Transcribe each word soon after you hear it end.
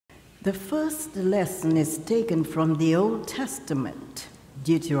The first lesson is taken from the Old Testament,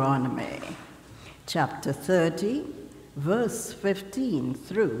 Deuteronomy, chapter 30, verse 15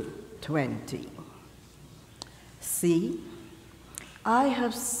 through 20. See, I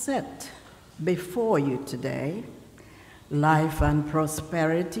have set before you today life and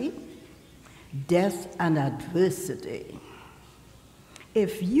prosperity, death and adversity.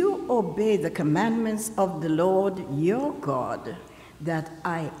 If you obey the commandments of the Lord your God that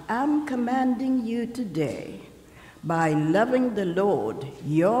I am commanding you today, by loving the Lord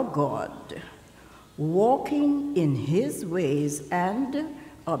your God, walking in his ways and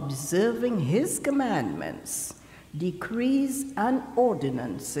observing his commandments, decrees and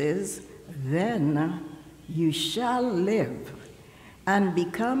ordinances, then you shall live and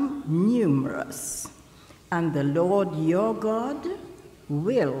become numerous, and the Lord your God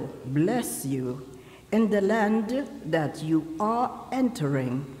will bless you in the land that you are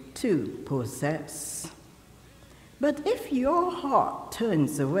entering to possess. But if your heart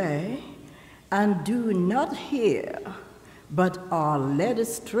turns away and do not hear, but are led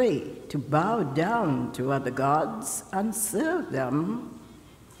astray to bow down to other gods and serve them,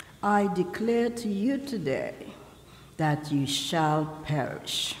 I declare to you today that you shall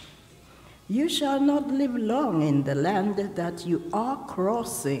perish. You shall not live long in the land that you are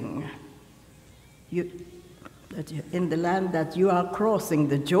crossing. In the land that you are crossing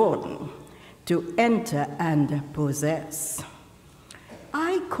the Jordan to enter and possess.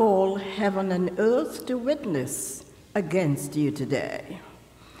 I call heaven and earth to witness against you today,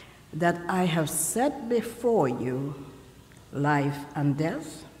 that I have set before you life and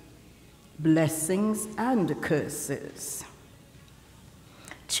death, blessings and curses.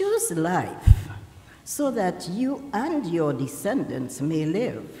 Choose life so that you and your descendants may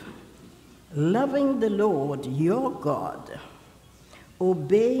live, loving the Lord your God,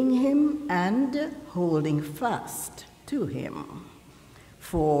 obeying him and holding fast to him.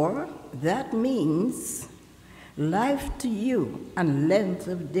 For that means life to you and length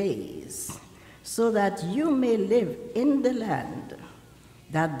of days, so that you may live in the land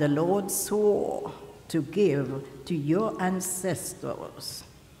that the Lord swore to give to your ancestors,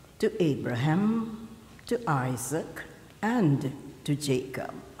 to Abraham, to Isaac, and to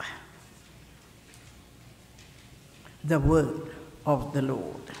Jacob. The word of the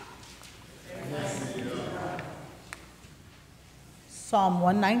Lord. Psalm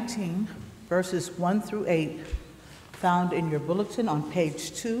 119, verses 1 through 8, found in your bulletin on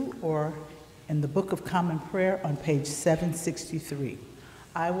page 2 or in the Book of Common Prayer on page 763.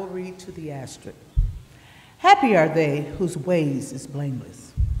 I will read to the asterisk. Happy are they whose ways is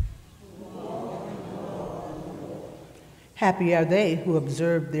blameless. Happy are they who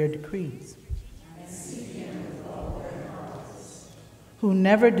observe their decrees, who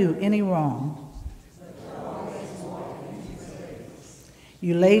never do any wrong.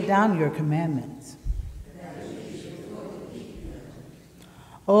 You lay down your commandments.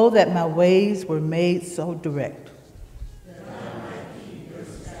 Oh, that my ways were made so direct.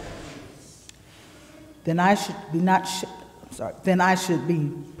 Then I should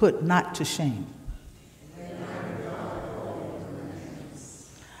be put not to shame.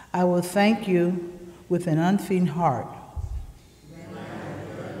 I will thank you with an unfeigned heart.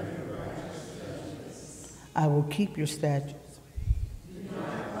 I will keep your statutes.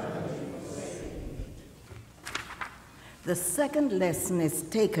 The second lesson is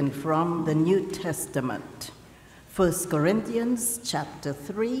taken from the New Testament, 1 Corinthians chapter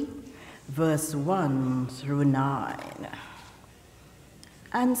 3, verse 1 through 9.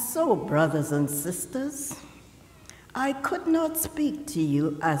 And so, brothers and sisters, I could not speak to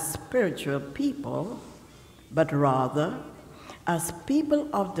you as spiritual people, but rather as people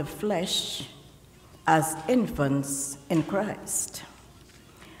of the flesh, as infants in Christ.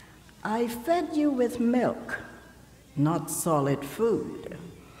 I fed you with milk, not solid food,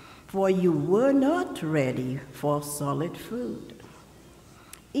 for you were not ready for solid food.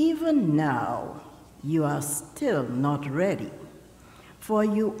 Even now, you are still not ready, for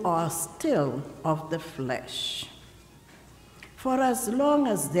you are still of the flesh. For as long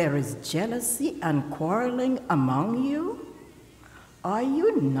as there is jealousy and quarreling among you, are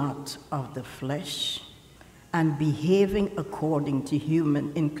you not of the flesh and behaving according to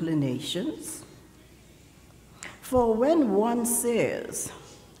human inclinations? For when one says,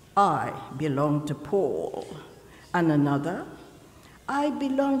 I belong to Paul, and another, I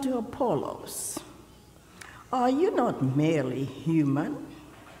belong to Apollos, are you not merely human?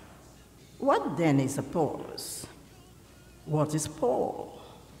 What then is Apollos? What is Paul?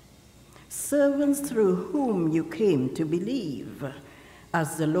 Servants through whom you came to believe,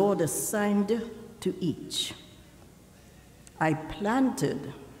 as the Lord assigned to each. I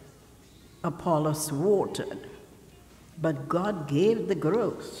planted, Apollos watered, but God gave the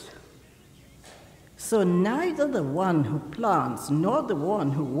growth. So neither the one who plants nor the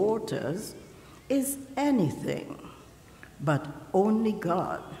one who waters is anything, but only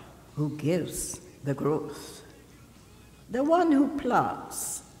God who gives the growth. The one who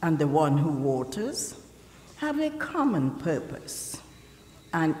plants and the one who waters have a common purpose,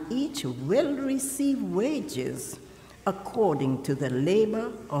 and each will receive wages according to the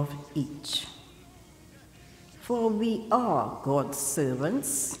labor of each. For we are God's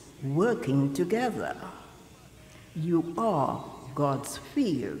servants working together. You are God's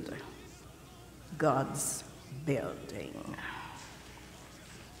field, God's building.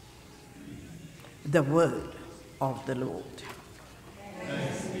 The word of the Lord.